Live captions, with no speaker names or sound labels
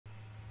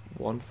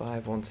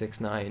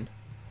15169.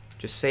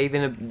 Just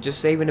saving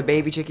a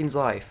baby chicken's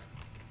life.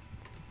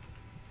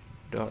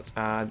 Dot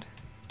add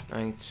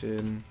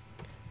item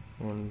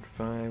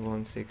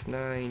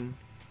 15169.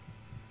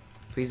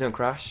 Please don't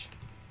crash.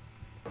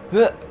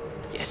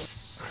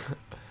 Yes.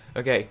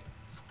 Okay.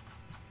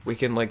 We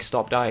can like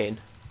stop dying.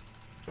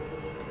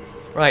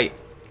 Right.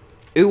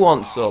 Who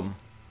wants some?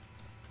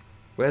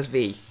 Where's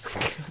V?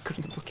 I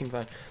couldn't fucking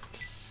find.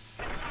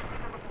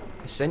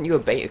 I sent you a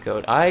beta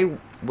code. I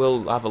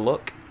will have a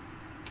look.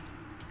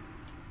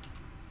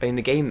 In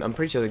the game, I'm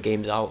pretty sure the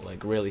game's out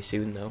like really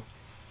soon though.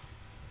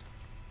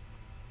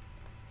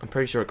 I'm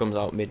pretty sure it comes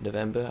out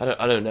mid-November.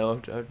 I don't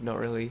know. I've not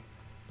really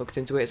looked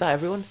into it. Is that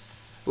everyone?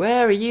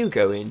 Where are you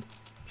going?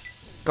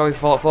 Going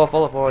for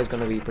Fallout 4 is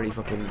gonna be pretty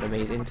fucking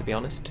amazing, to be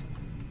honest.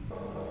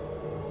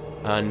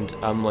 And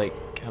I'm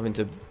like having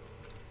to.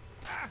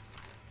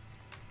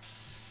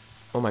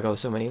 Oh my god, there's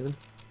so many of them.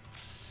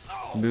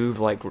 Move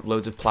like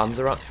loads of plans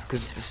around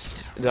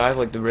because I have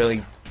like a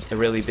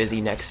really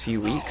busy next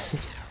few weeks.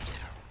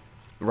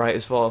 Right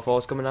as Fallout 4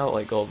 is coming out,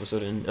 like all of a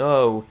sudden,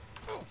 oh,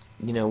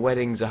 you know,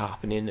 weddings are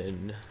happening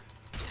and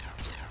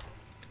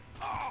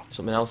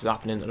something else is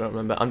happening. I don't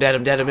remember. I'm dead.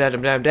 I'm dead. I'm dead.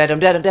 I'm dead. I'm dead. I'm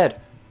dead. I'm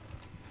dead.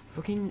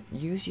 Fucking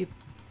use your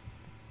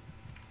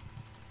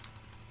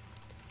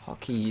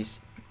hotkeys.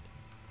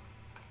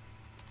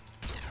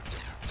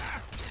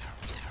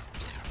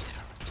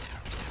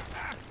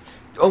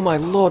 Oh my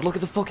lord, look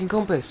at the fucking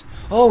compass.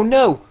 Oh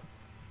no!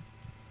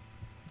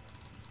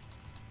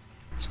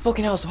 It's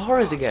fucking House of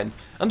Horrors again.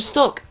 I'm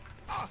stuck.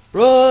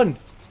 Run!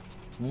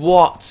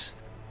 What?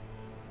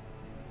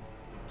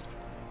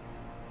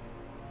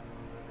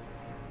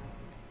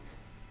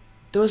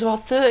 There was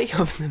about 30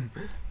 of them.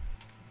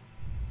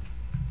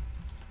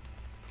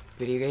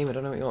 Video game, I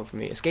don't know what you want from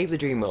me. Escape the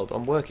dream world,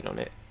 I'm working on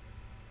it.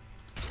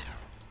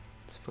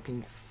 It's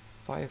fucking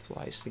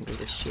fireflies think of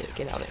this shit.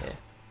 Get out of here.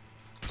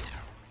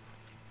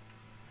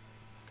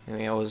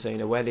 Anyway, I was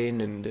saying a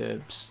wedding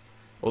and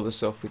other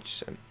stuff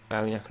which,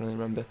 I mean, I can only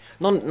remember.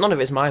 None of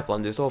it's my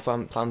plans, it's all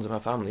plans of my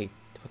family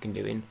fucking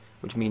doing.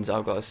 Which means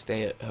I've got to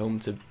stay at home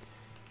to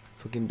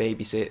fucking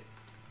babysit.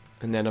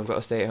 And then I've got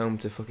to stay at home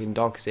to fucking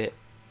dog sit.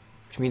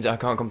 Which means I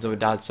can't come to my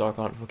dad, so I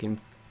can't fucking.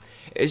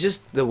 It's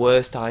just the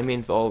worst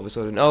timing for all of a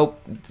sudden. Oh,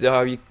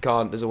 you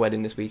can't. There's a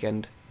wedding this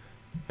weekend.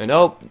 And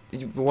oh,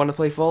 you want to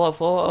play Fallout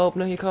 4? Oh,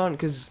 no, you can't,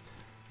 because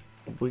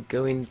we're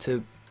going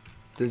to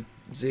the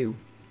zoo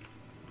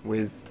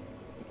with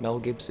Mel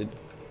Gibson.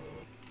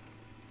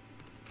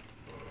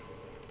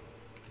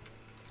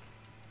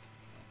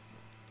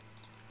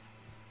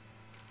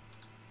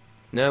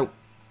 No,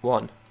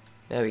 one.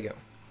 There we go.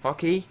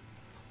 Hotkey.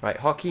 Right,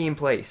 hotkey in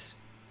place.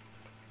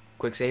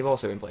 Quick save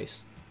also in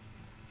place.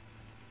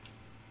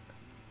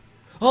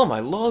 Oh my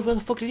lord, where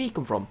the fuck did he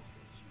come from?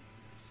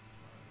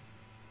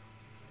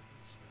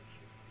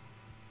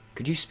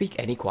 Could you speak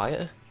any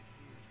quieter?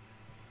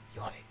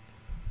 You want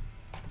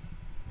it?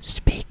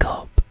 Speak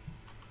up.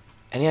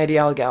 Any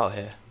idea how I'll get out of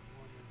here?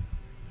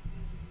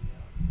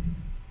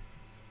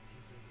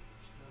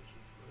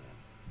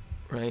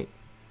 Right.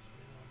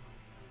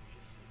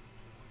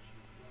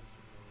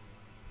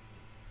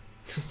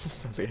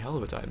 Sounds like a hell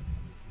of a time.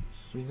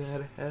 We've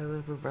had a hell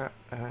of a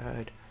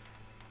ride.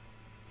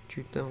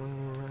 Treat the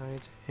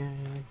right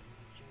hand.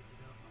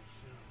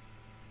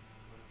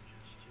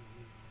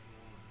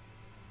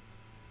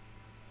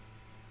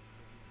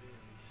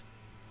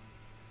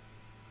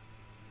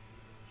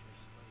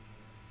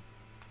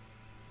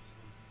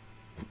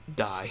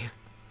 Die.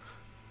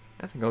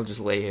 I think I'll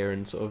just lay here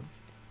and sort of.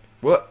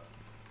 What?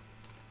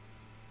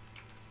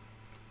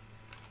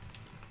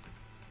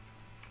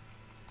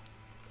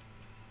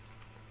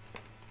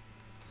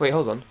 Wait,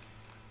 hold on.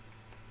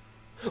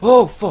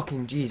 Oh,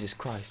 fucking Jesus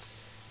Christ.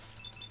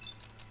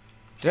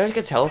 Did I just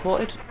get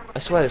teleported? I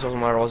swear this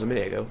wasn't where I was a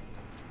minute ago.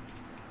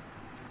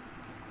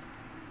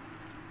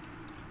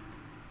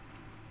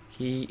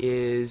 He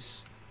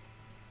is.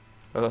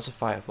 Oh, that's a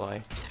firefly.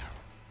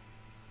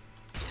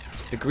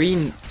 The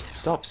green.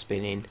 Stop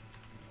spinning.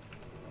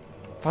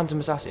 Phantom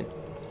Assassin.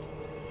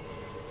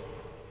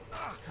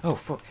 Oh,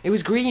 fuck. It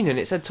was green and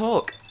it said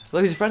talk. I thought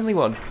it was a friendly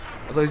one.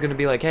 I thought he was going to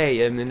be like,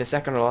 hey, in a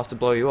second I'll have to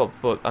blow you up,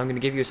 but I'm going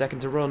to give you a second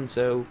to run,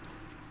 so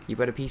you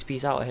better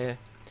peace out of here.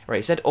 Right,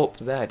 he said up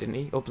there, didn't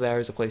he? Up there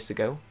is a place to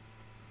go.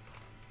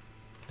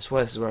 I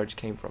swear this is where I just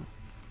came from.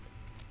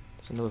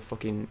 There's another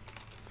fucking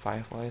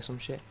firefly or some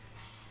shit.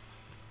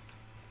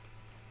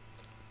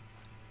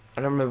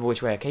 I don't remember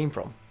which way I came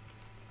from.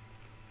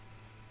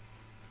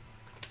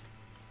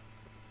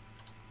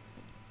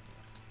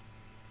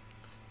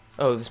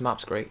 Oh, this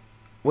map's great.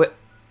 What?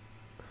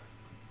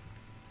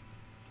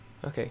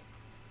 Okay.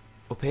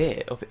 Up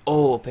here, up here.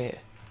 Oh, up here.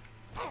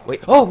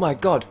 Wait, oh my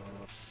god!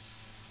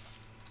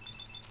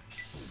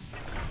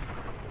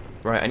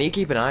 Right, I need to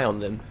keep an eye on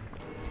them.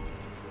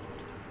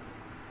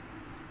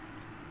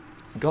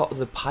 Got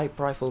the pipe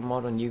rifle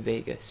mod on New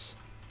Vegas.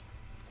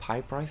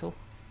 Pipe rifle?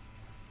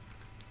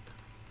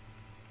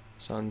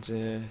 Sounds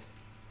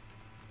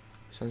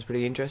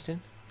pretty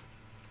interesting.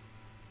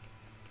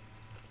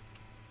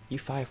 You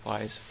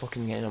fireflies are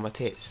fucking getting on my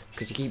tits.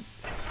 Because you keep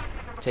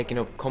taking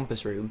up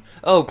compass room.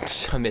 Oh,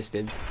 I missed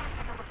him.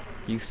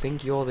 You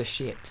think you're the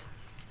shit.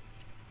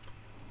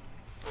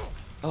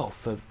 Oh,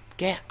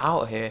 get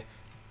out of here.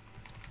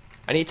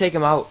 I need to take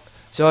him out.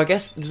 So I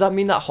guess, does that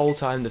mean that whole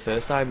time, the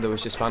first time, there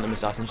was just phantom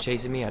assassins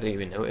chasing me? I didn't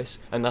even notice.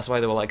 And that's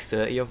why there were like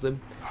 30 of them.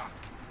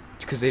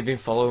 Because they've been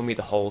following me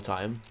the whole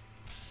time.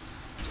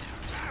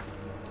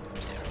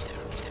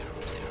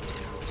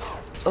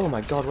 Oh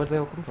my god, where did they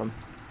all come from?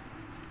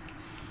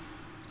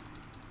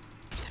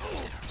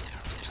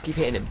 Just keep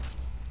hitting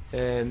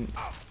him.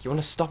 You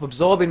want to stop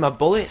absorbing my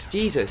bullets?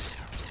 Jesus.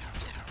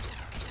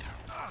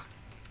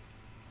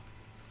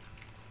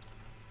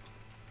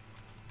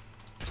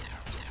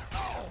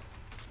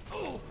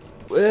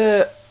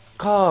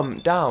 Calm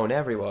down,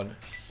 everyone.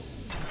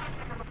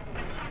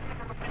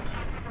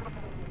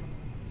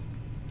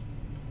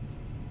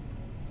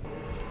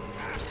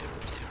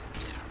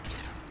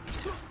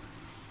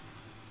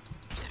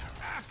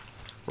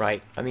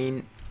 Right, I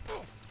mean,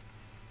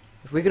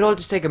 if we could all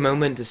just take a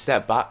moment to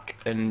step back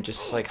and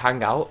just, like,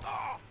 hang out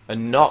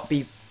and not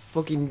be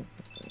fucking...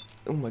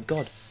 Oh my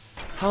god.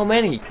 How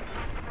many?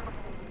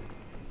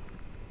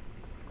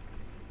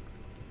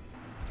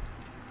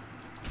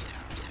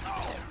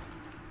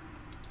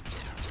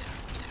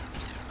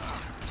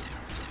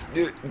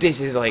 This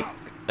is, like,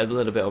 a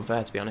little bit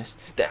unfair, to be honest.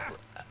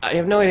 I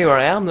have no idea where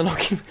I am. They're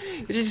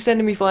just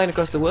sending me flying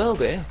across the world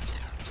here.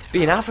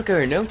 Be in Africa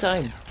in no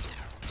time.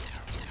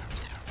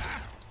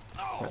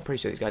 I'm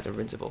pretty sure these guys are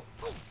invincible.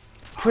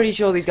 Pretty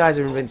sure these guys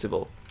are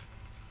invincible.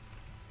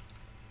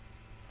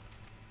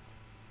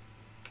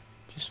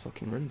 Just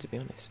fucking run, to be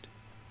honest.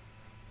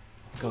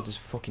 Oh god, there's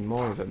fucking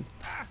more of them.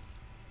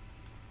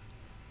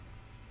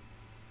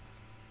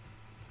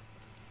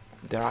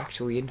 They're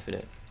actually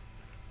infinite.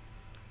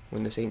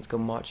 When the Saints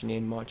come marching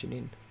in, marching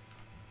in.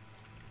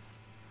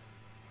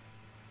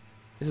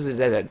 This is a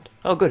dead end.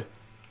 Oh, good.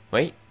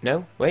 Wait,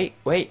 no, wait.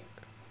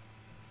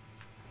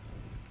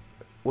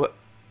 What?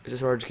 Is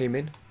this where I just came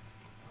in?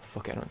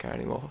 Fuck it, I don't care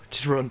anymore.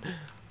 Just run.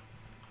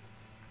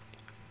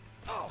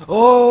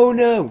 Oh,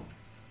 no!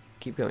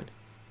 Keep going.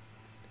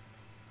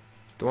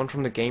 The one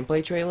from the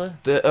gameplay trailer?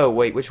 Oh,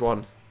 wait, which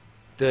one?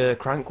 The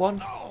crank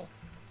one?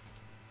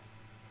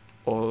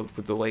 Or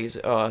with the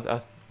laser?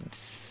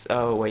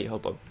 Oh, wait,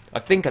 hold on. I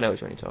think I know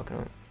which one you're talking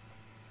about.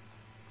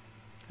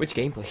 Which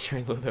gameplay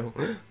trailer, though?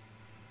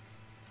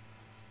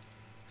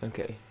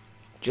 Okay.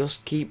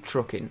 Just keep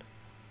trucking.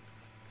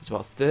 There's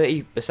about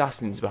 30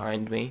 assassins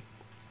behind me.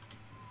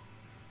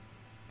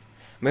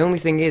 My only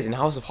thing is, in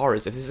House of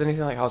Horrors, if this is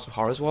anything like House of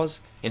Horrors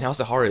was, in House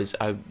of Horrors,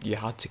 you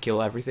had to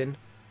kill everything.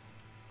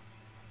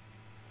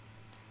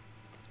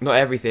 Not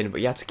everything,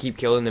 but you had to keep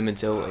killing them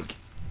until, like...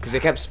 Because they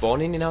kept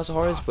spawning in House of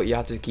Horrors, but you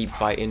had to keep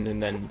fighting,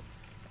 and then...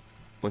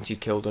 Once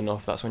you'd killed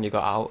enough, that's when you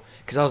got out.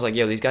 Because I was like,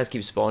 yo, these guys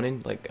keep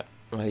spawning. Like,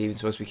 am I even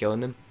supposed to be killing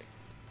them?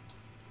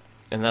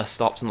 And then I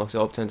stopped and looked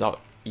up. Turns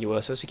out you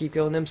were supposed to keep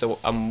killing them. So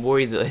I'm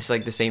worried that it's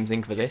like the same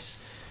thing for this.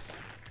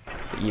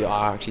 That you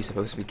are actually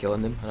supposed to be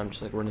killing them. And I'm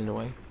just like running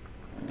away.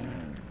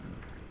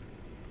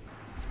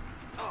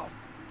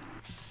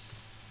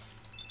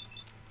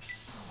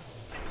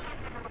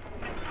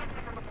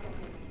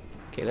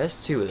 Okay,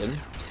 there's 2 of them.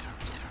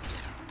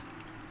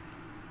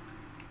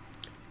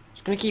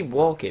 Just gonna keep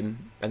walking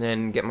and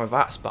then get my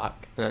VATS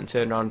back and then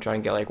turn around and try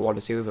and get like 1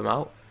 or 2 of them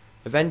out.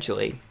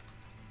 Eventually.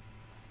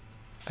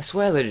 I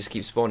swear they just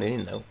keep spawning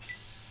in though.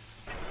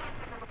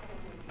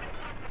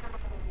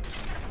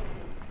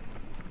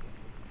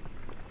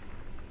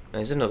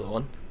 There's another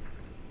one.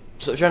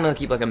 So I'm trying to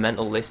keep like a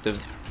mental list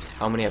of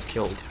how many I've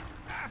killed.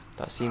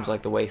 That seems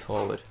like the way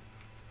forward.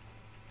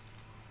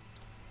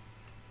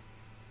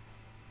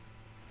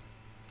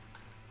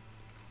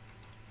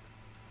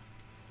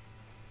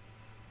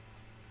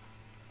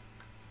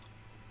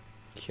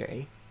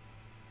 Okay.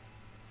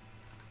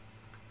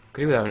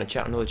 Could be having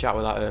another chat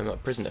with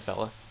that prisoner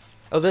fella.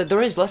 Oh,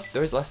 there is less.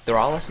 There are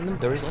less of them.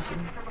 There is less of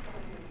them.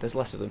 There's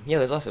less of them. Yeah,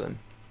 there's less of them.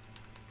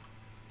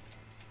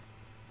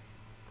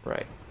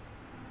 Right.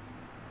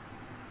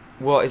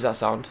 What is that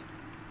sound?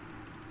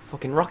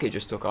 Fucking rocket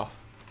just took off.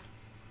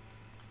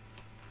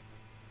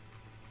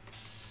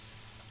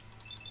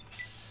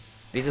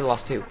 These are the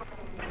last 2.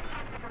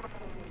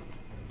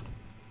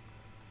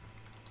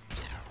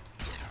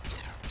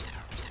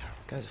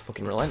 Guys are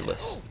fucking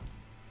relentless.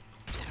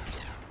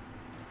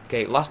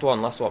 Okay, last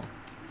one. Last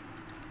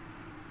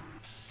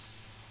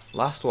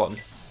one.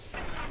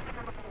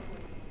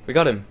 We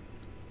got him.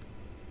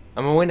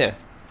 I'm a winner.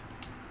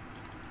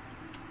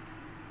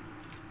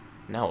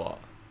 Now what?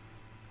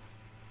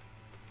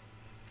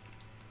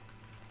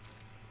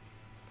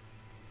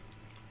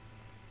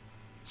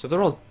 So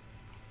they're all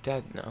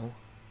dead now.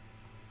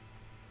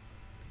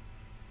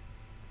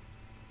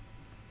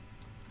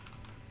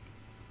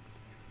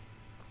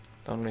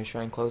 Don't really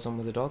try and close on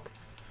with the dog.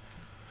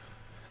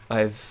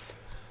 I've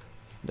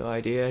no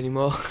idea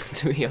anymore,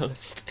 to be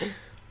honest.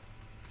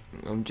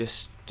 I'm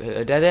just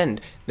a dead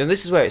end. Now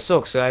this is where it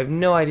sucks, so I have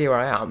no idea where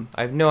I am.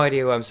 I have no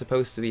idea where I'm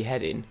supposed to be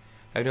heading.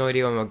 I have no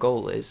idea where my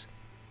goal is.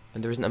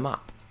 And there isn't a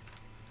map.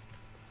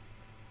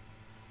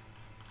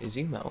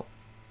 Zoom out.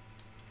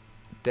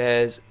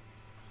 There's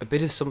a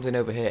bit of something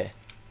over here.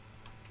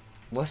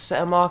 Let's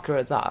set a marker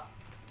at that.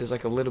 There's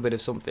like a little bit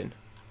of something.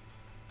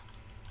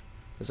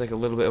 There's like a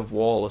little bit of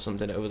wall or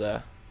something over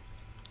there.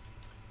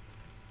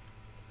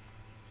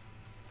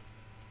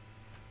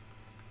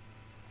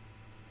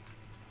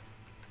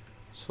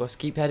 So let's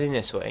keep heading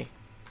this way.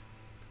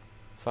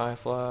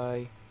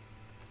 Firefly.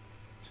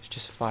 There's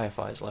just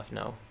fireflies left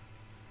now.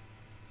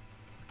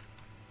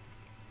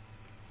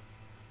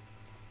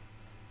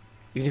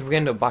 Even if we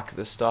end up back at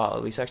the start,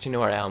 at least I actually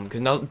know where I am.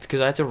 Because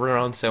I had to run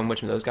around so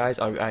much from those guys,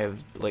 I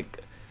have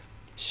like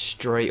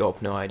straight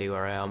up no idea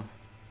where I am.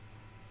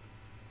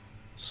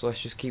 So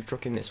let's just keep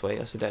trucking this way.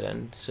 That's a dead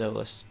end. So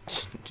let's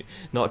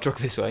not truck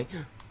this way.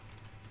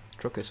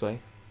 Truck this way.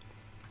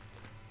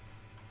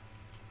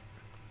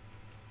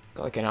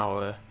 Got like an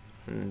hour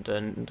and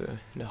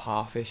a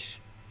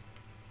half-ish.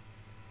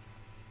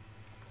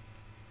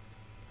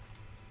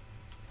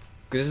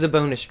 Because this is a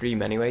bonus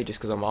stream anyway, just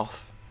because I'm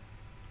off.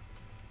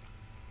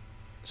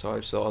 So I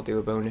just thought I'll do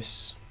a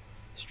bonus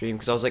stream.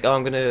 Because I was like, oh,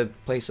 I'm going to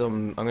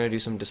do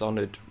some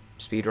Dishonored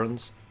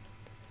speedruns.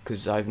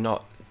 Because I've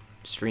not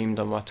streamed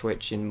on my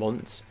Twitch in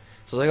months.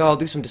 So I was like, oh, I'll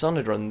do some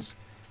Dishonored runs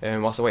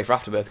whilst I wait for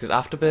Afterbirth. Because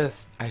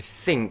Afterbirth, I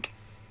think,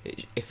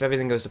 if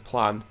everything goes to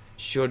plan,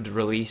 should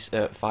release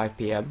at 5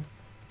 PM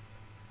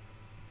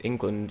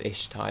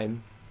England-ish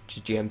time, which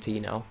is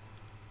GMT now.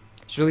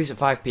 It should release at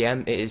 5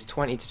 PM. It is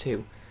 20 to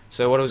 2.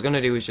 So what I was going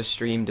to do was just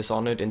stream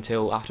Dishonored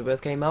until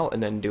Afterbirth came out,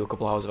 and then do a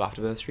couple hours of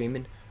Afterbirth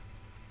streaming.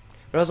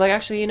 But I was like,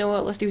 actually, you know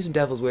what, let's do some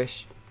Devil's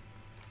Wish.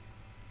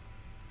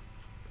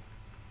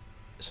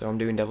 So I'm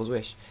doing Devil's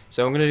Wish.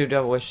 So I'm going to do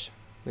Devil's Wish.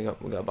 We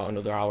got about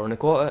another hour and a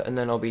quarter, and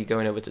then I'll be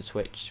going over to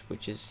Twitch,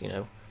 which is, you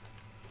know,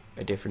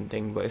 a different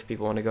thing. But if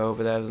people want to go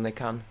over there, then they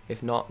can.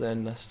 If not,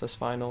 then that's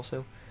fine also.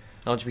 And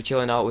I'll just be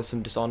chilling out with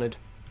some Dishonored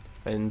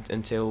and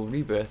until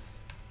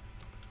Rebirth,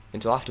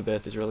 until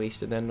Afterbirth is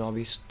released, and then I'll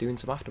be doing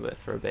some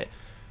Afterbirth for a bit.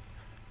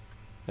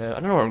 I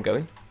don't know where I'm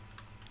going.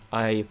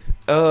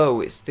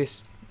 Oh, it's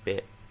this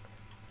bit.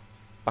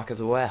 Back at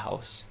the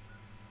warehouse.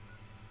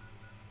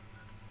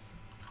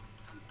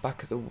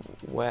 Back at the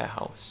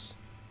warehouse.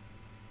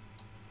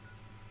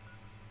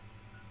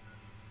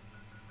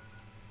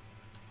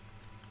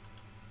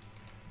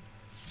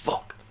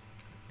 Fuck.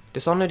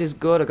 Dishonored is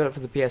good. I got it for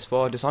the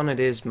PS4. Dishonored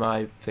is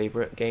my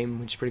favourite game,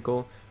 which is pretty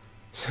cool.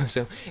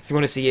 So if you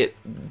want to see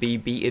it be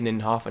beaten in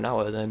half an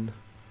hour, then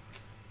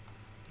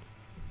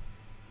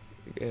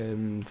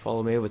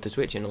follow me over to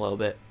Twitch in a little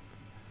bit.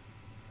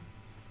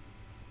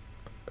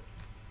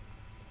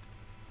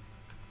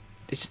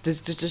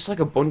 There's just like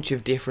a bunch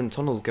of different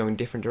tunnels going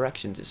different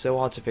directions. It's so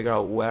hard to figure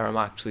out where I'm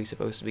actually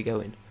supposed to be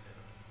going.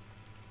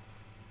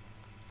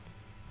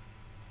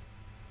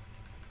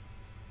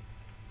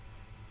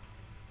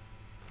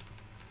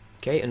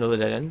 Okay, another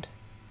dead end.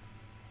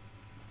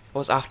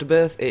 What's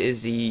Afterbirth? It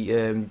is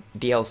the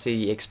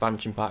DLC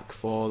expansion pack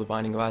for The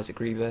Binding of Isaac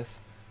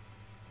Rebirth.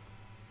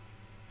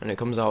 And it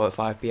comes out at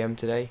 5 PM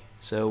today,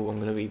 so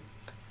I'm going to be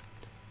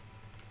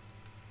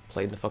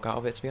playing the fuck out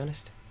of it, to be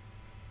honest.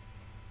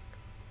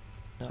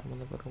 No,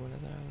 motherfucker, one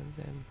of the islands.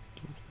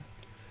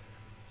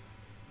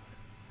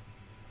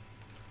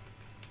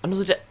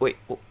 Another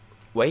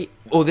wait.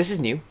 Oh, this is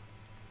new.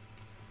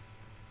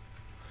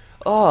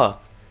 Oh,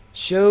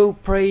 show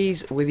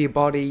praise with your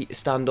body,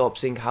 stand up,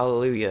 sing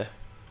hallelujah.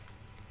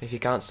 If you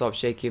can't stop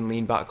shaking,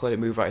 lean back, let it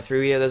move right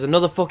through you. There's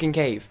another fucking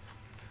cave.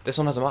 This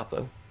one has a map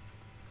though.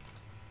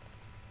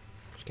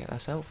 Just get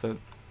that out for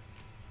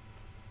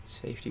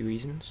safety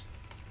reasons.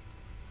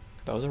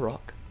 That was a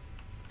rock.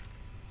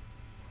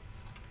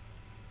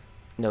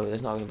 No,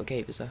 there's not another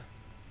cave, is there?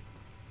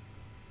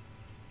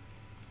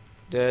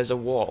 There's a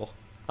wall.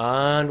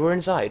 And we're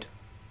inside.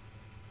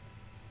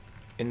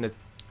 In the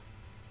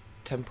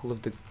Temple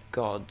of the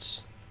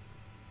Gods.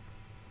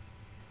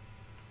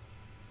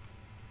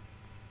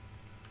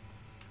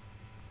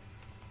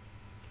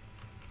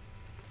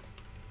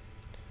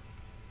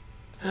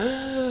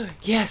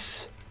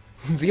 Yes!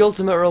 The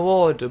ultimate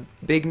reward! A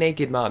big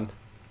naked man.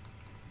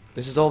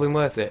 This has all been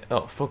worth it.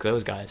 Oh, fuck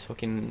those guys.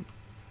 Fucking...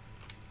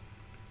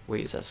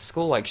 Wait, is that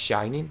skull like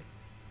shining?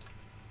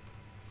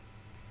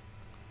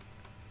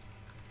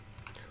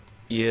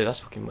 Yeah, that's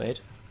fucking weird.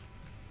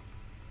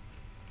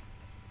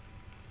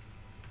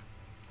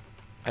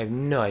 I have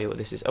no idea what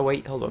this is. Oh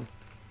wait, hold on.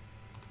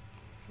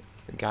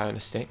 A guy on a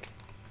stick.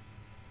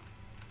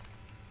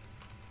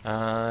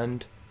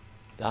 And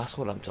that's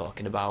what I'm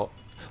talking about.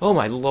 Oh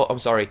my lord, I'm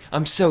sorry.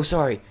 I'm so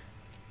sorry.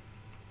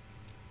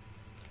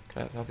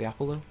 Can I have the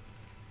apple though?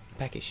 I'm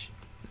peckish.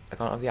 I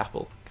can't have the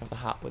apple. Can I have the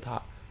hat with the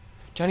hat?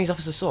 Chinese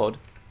officer sword?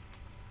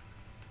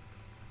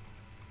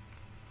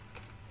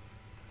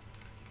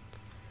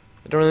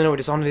 I don't really know what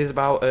Dishonored is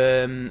about.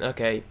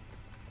 Okay.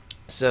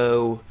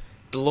 So,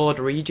 the Lord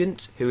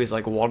Regent, who is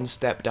like one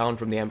step down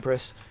from the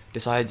Empress,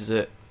 decides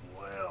that...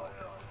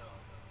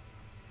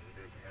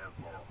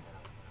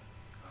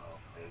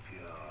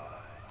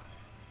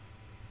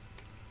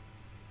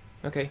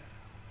 Okay.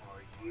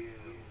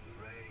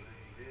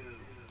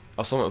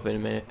 I'll sum it up in a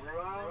minute.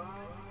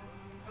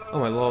 Oh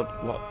my lord,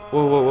 what?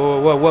 Whoa, whoa, whoa,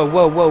 whoa, whoa,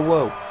 whoa, whoa,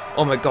 whoa.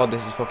 Oh my god,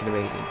 this is fucking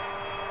amazing.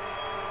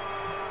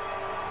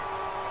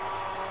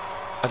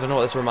 I don't know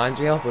what this reminds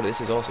me of, but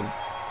this is awesome.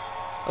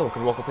 Oh, I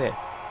can walk up here.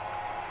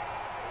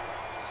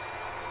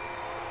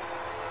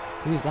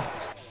 Who is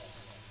that?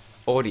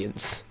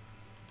 Audience.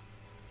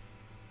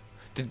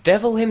 The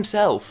devil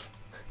himself.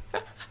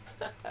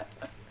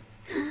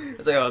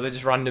 It's like, oh, they're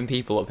just random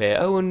people up here.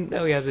 Oh, and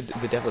oh yeah, the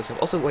devil himself.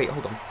 Also, wait,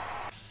 hold on.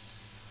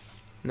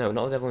 No,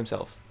 not the devil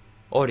himself.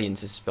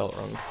 Audience is spelled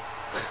wrong.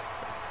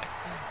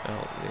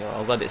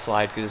 I'll let it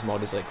slide because this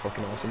mod is like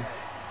fucking awesome.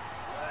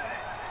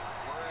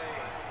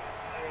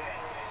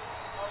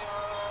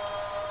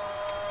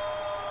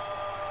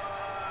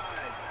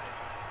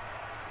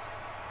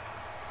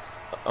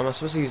 Am I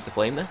supposed to use the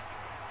flamer?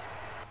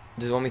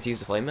 Does it want me to use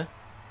the flamer?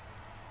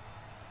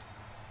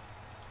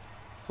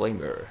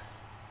 Flamer.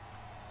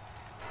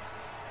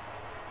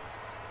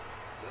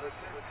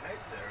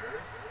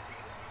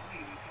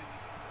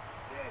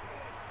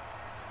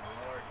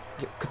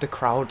 Could the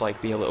crowd like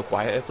be a little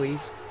quieter,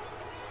 please?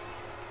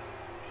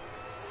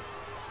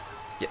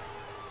 Yeah.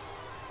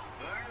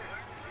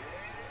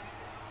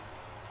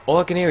 All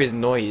I can hear is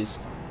noise.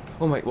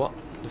 Oh my, what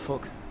the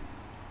fuck?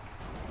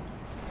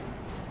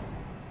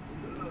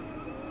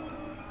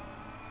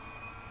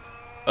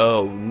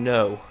 Oh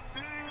no.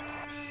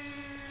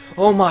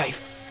 Oh my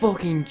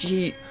fucking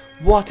gee,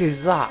 what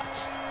is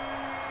that?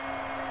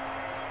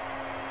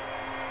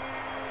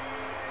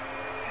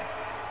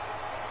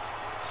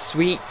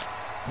 Sweet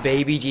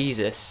baby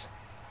Jesus.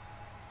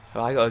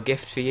 Oh, I got a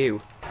gift for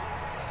you.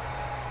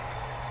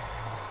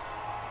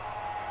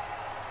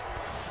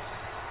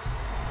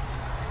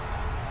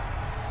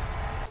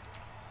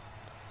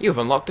 You've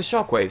unlocked the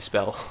shockwave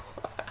spell.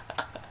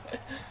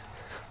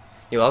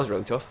 Yeah, that was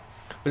really tough.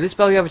 With this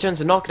spell you have a chance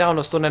to knock down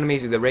or stun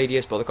enemies with a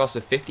radius but the cost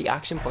of 50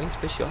 action points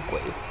per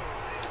shockwave.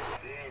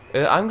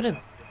 I'm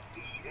gonna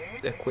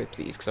equip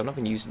these because I've not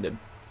been using them.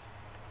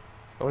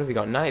 What have we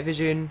got? Night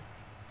vision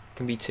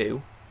can be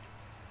 2.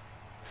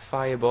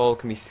 Fireball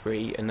can be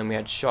 3, and then we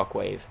had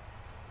shockwave.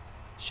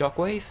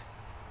 Shockwave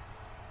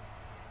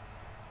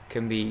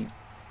can be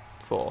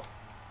 4.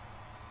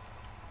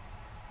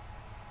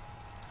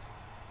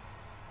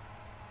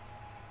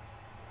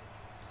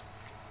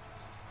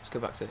 Let's go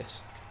back to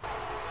this.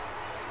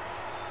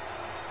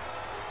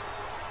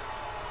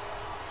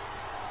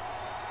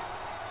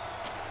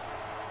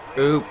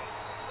 Oop.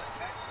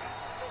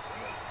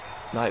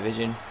 Night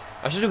vision.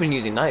 I should have been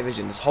using night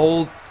vision this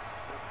whole...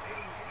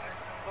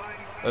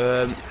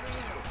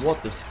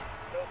 what the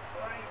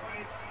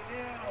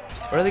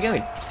where are they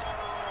going?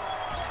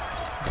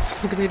 What the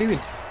fuck are they doing?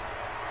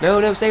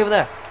 No, no, stay over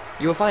there.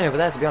 You were fine over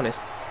there, to be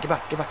honest. Get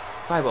back, get back.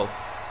 Fireball.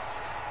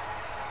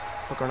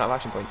 Fuck, run out of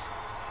action points.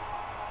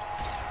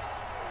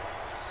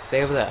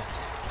 Stay over there.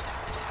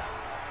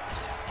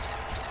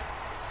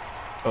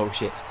 Oh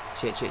shit.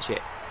 Shit, shit, shit.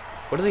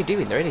 What are they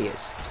doing? They're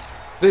idiots.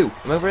 Boo,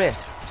 I'm over here.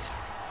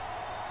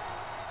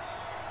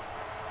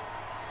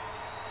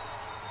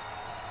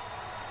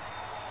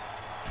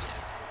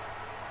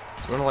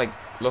 You wanna like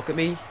look at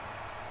me?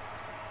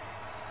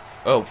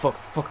 Oh fuck,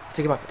 fuck,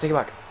 take it back, take it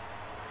back.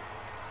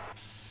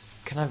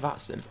 Can I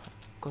VATS them?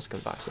 Of course I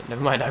can VATS them.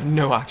 Never mind, I have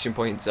no action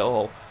points at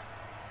all.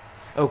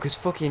 Oh, cause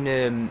fucking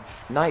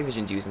night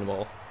vision's using them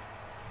all.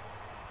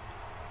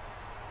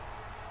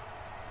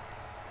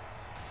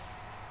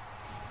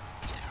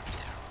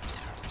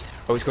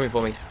 Oh, he's coming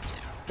for me.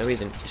 No, he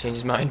isn't. He changed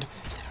his mind.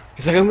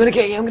 He's like, I'm gonna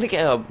get you, I'm gonna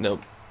get you. Oh, no.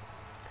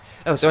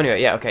 Oh, so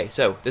anyway, yeah, okay,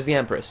 so, there's the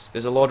Empress.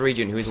 There's a Lord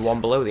Regent who is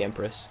one below the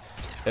Empress.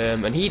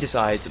 And he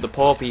decides that the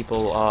poor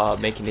people are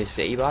making his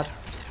city bad.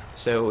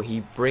 So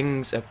he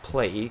brings a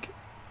plague.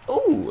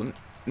 Ooh,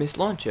 Miss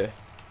Launcher.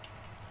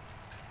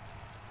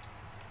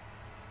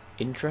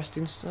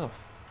 Interesting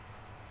stuff.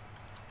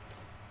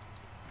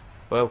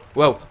 Whoa,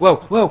 whoa, whoa,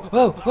 whoa,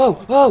 whoa, whoa,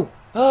 whoa,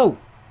 whoa!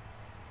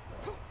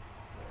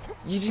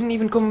 You didn't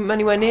even come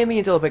anywhere near me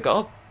until I picked it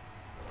up.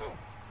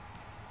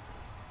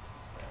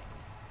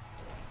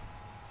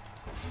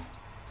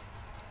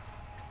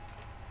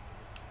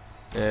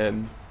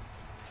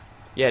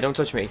 Yeah, don't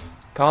touch me.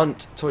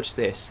 Can't touch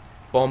this.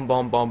 Bomb,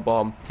 bomb, bomb,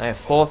 bomb. I have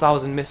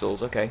 4,000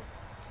 missiles, okay.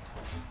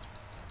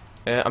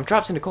 I'm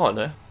trapped in a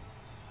corner.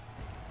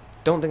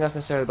 Don't think that's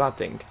necessarily a bad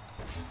thing.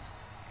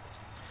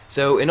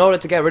 So, in order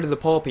to get rid of the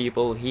poor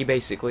people, he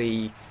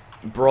basically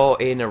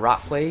brought in a rat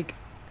plague.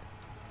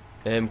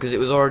 Because it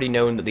was already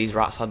known that these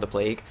rats had the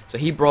plague. So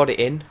he brought it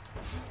in.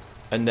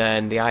 And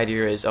then the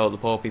idea is, oh, the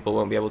poor people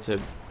won't be able to,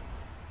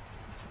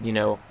 you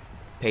know,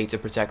 pay to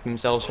protect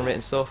themselves from it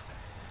and stuff.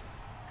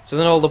 So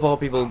then all the poor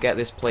people get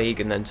this plague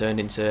and then turned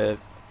into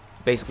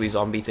basically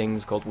zombie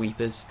things called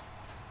weepers.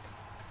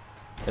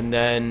 And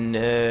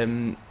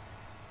then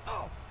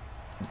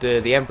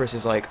the Empress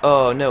is like,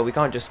 oh no, we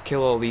can't just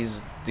kill all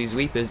these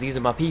weepers, these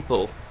are my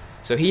people.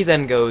 So he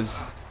then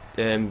goes,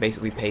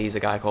 basically pays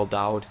a guy called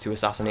Dowd to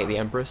assassinate the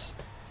Empress.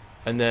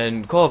 And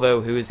then Corvo,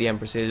 who is the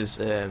Empress's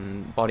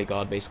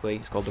bodyguard basically,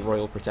 it's called the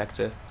Royal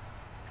Protector.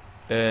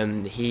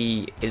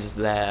 He is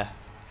there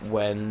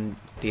when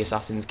the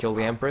assassins kill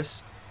the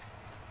Empress,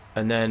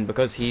 and then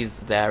because he's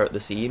there at the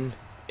scene,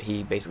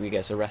 he basically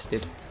gets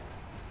arrested,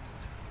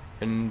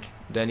 and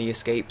then he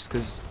escapes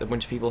because a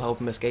bunch of people help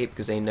him escape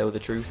because they know the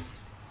truth.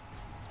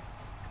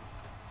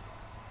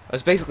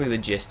 That's basically the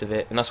gist of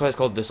it, and that's why it's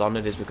called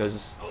Dishonored, is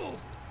because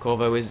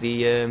Corvo is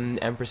the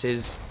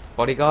Empress's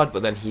bodyguard,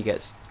 but then he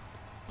gets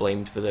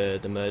blamed for the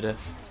murder.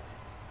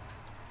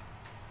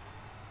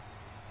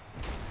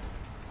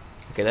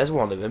 Okay, there's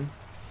one of them.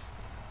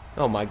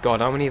 Oh my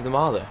god, how many of them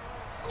are there?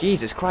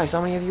 Jesus Christ,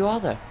 how many of you are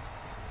there?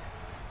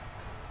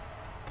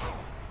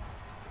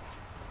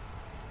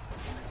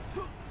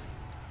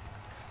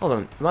 Hold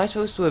on, am I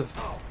supposed to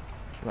have...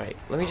 Right,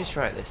 let me just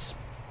try this.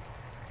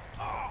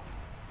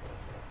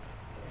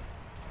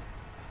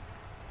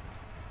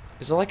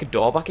 Is there like a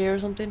door back here or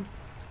something?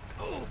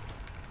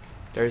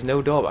 There is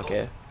no door back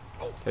here.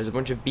 There's a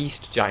bunch of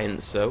beast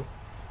giants though.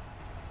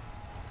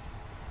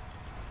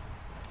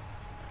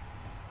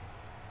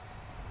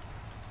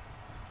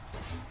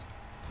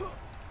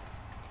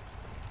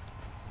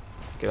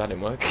 Okay, that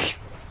didn't work.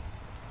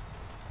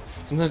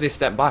 Sometimes they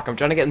step back. I'm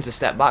trying to get them to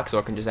step back so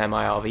I can just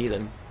MIRV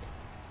them.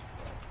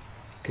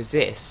 Because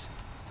this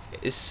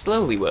is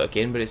slowly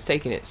working, but it's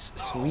taking its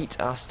sweet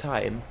ass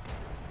time.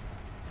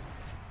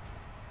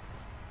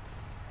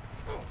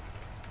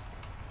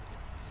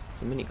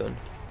 It's a minigun.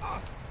 I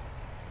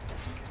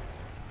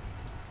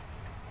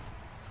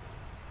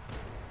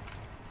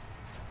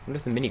wonder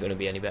if the minigun will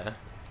be any better.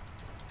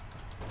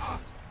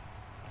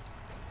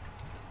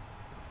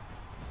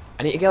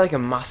 I need to get like a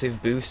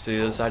massive boost to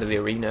the other side of the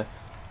arena,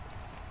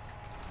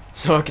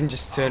 so I can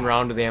just turn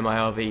around with the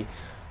MIRV.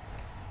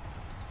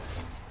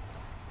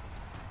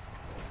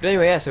 But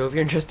anyway, yeah, so if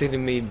you're interested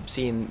in me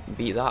seeing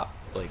beat that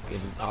like in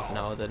half an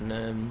hour,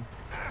 then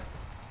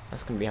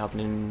that's going to be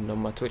happening on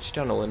my Twitch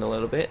channel in a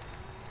little bit.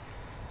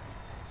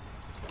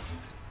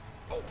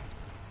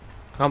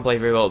 I can't play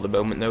very well at the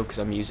moment though, because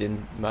I'm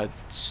using my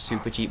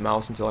super cheap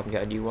mouse until I can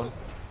get a new one.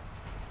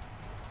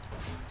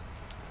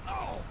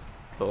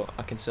 But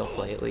I can still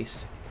play at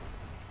least.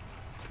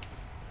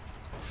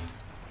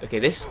 Okay,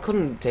 this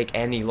couldn't take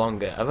any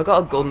longer. Have I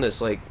got a gun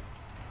that's like...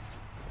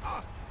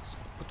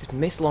 This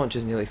missile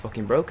launcher's nearly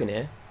fucking broken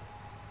here.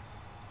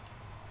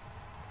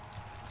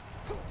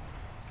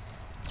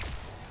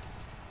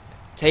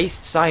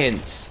 Taste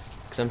science,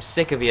 because I'm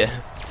sick of you.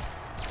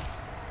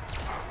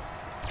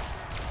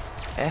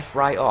 F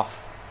right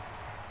off.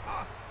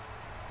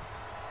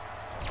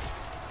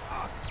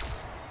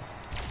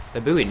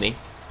 They're booing me.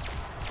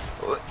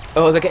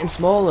 Oh, they're getting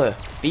smaller.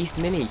 Beast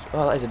Mini.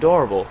 Oh, that is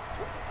adorable.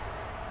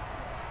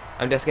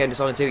 I'm just getting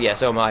Dishonored too. Yeah,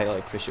 so am I,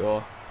 like, for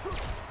sure.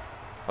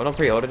 I've not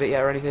pre-ordered it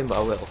yet or anything, but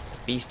I will.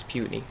 Beast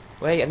Puny.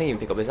 Wait, I didn't even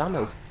pick up his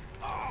ammo.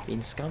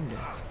 Being scammed here.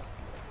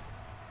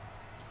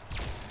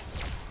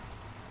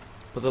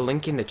 Put the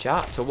link in the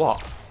chat to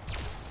what?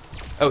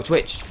 Oh,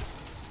 Twitch.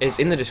 It's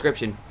in the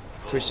description.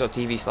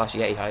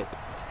 Twitch.tv/YetiHype.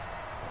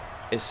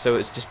 So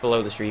it's just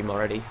below the stream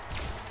already.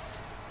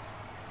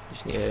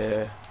 Just need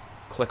to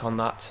click on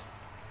that.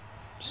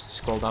 Just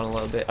scroll down a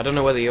little bit. I don't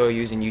know whether you're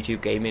using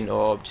YouTube Gaming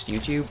or just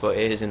YouTube, but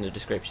it is in the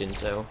description,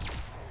 so...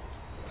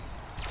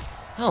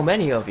 How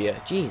many of you?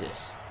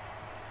 Jesus.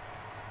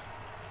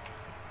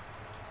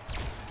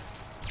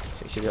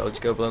 So you should be able to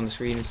just go below the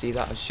screen and see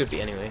that. It should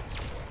be anyway.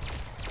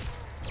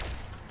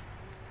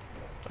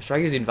 Let's try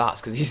using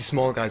VATS, because these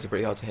small guys are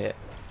pretty hard to hit.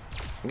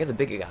 I can get the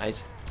bigger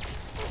guys.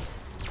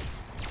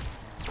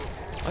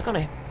 Why can't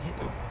I hit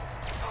them?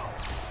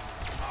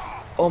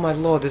 Oh my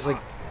lord, there's like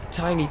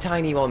tiny,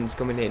 tiny ones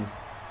coming in.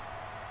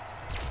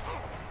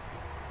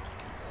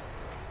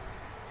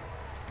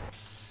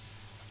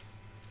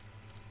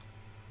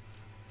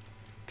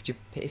 Could you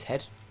hit his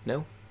head?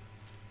 No?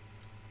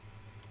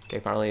 Okay,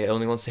 apparently it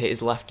only wants to hit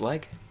his left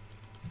leg.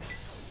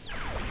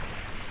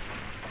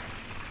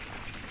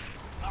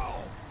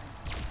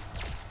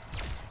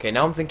 Okay,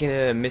 now I'm thinking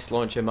a missile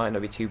launcher might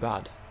not be too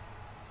bad.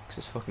 Because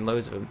there's fucking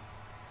loads of them.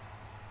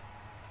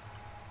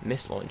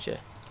 Missile launcher.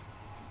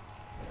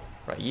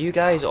 Right, you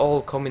guys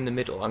all come in the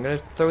middle. I'm going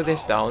to throw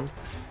this down,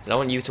 and I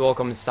want you to all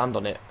come and stand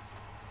on it.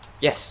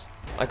 Yes,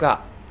 like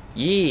that.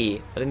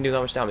 Yee! I didn't do that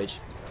much damage.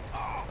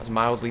 That's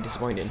mildly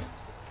disappointing.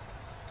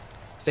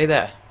 Stay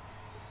there.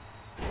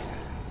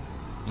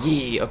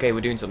 Yee! Okay,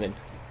 we're doing something.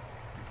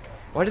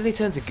 Why did they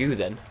turn to goo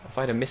then? I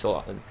fired a missile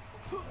at them.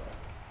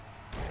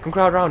 Come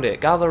crowd around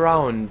it. Gather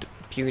round,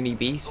 puny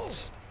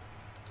beasts.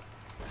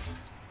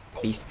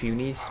 Beast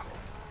punies.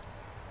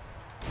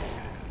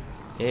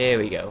 Here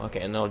we go.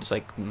 Okay, and I'll just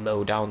like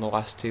mow down the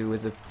last two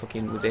with the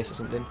fucking with this or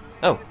something.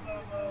 Oh.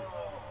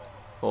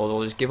 Or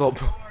they'll just give up.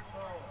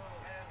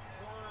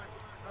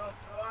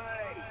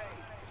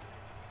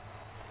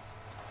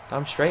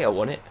 Damn straight I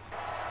won it.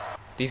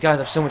 These guys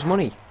have so much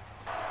money.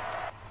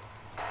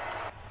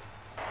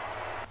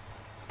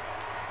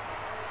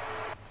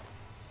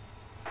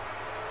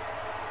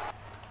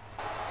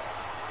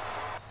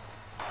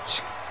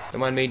 Don't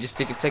mind me just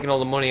taking all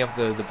the money off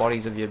the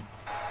bodies of your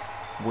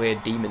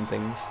weird demon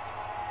things.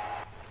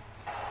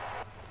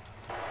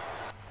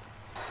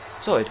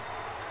 Sorted.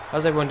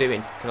 How's everyone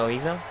doing? Can I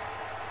leave now?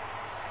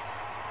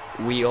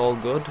 We all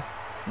good?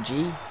 G?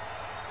 I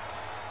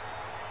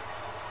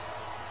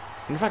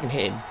wonder if I can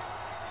hit him.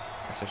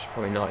 Actually, I should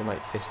probably not. He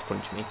might fist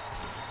punch me.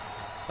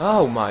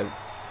 Oh my. Well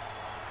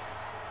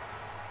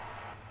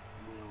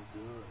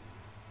done.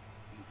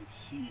 You've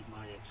exceeded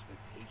my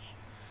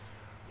expectations.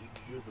 Maybe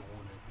you're the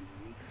one I've been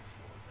waiting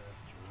for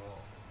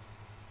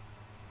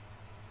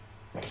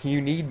after all.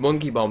 You need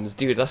monkey bombs,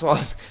 dude. That's what I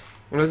was.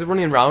 When I was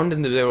running around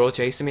and they were all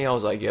chasing me, I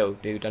was like, yo,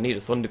 dude, I need a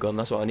thunder gun.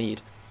 That's what I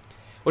need.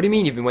 What do you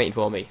mean you've been waiting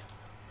for me?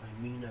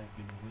 I mean, I've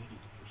been waiting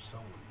for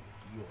someone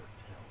with your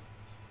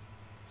talents.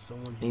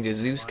 Someone who Need a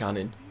Zeus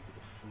cannon. be able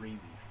to free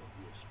me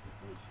from this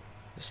prison.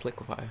 Just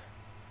liquefy.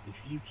 If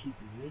you keep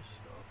this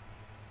up,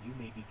 you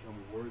may become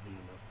worthy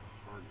enough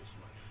to harness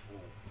my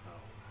full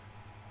power.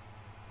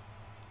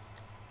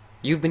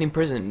 You've been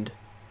imprisoned.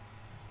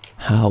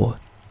 How?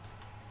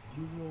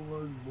 You will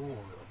learn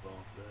more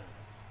about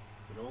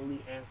that, but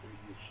only after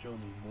you show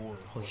me more.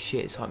 Holy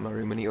shit, it's hot in my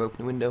room when you open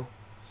the window.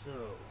 So,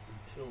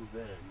 until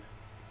then,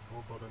 how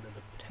about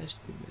another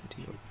Testament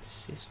to your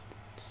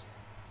persistence.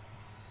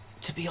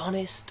 To be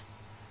honest,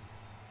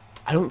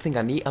 I don't think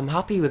I need. I'm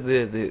happy with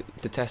the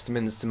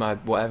testaments to my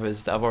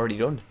whatevers that I've already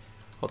done.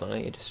 Hold on, I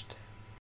need to just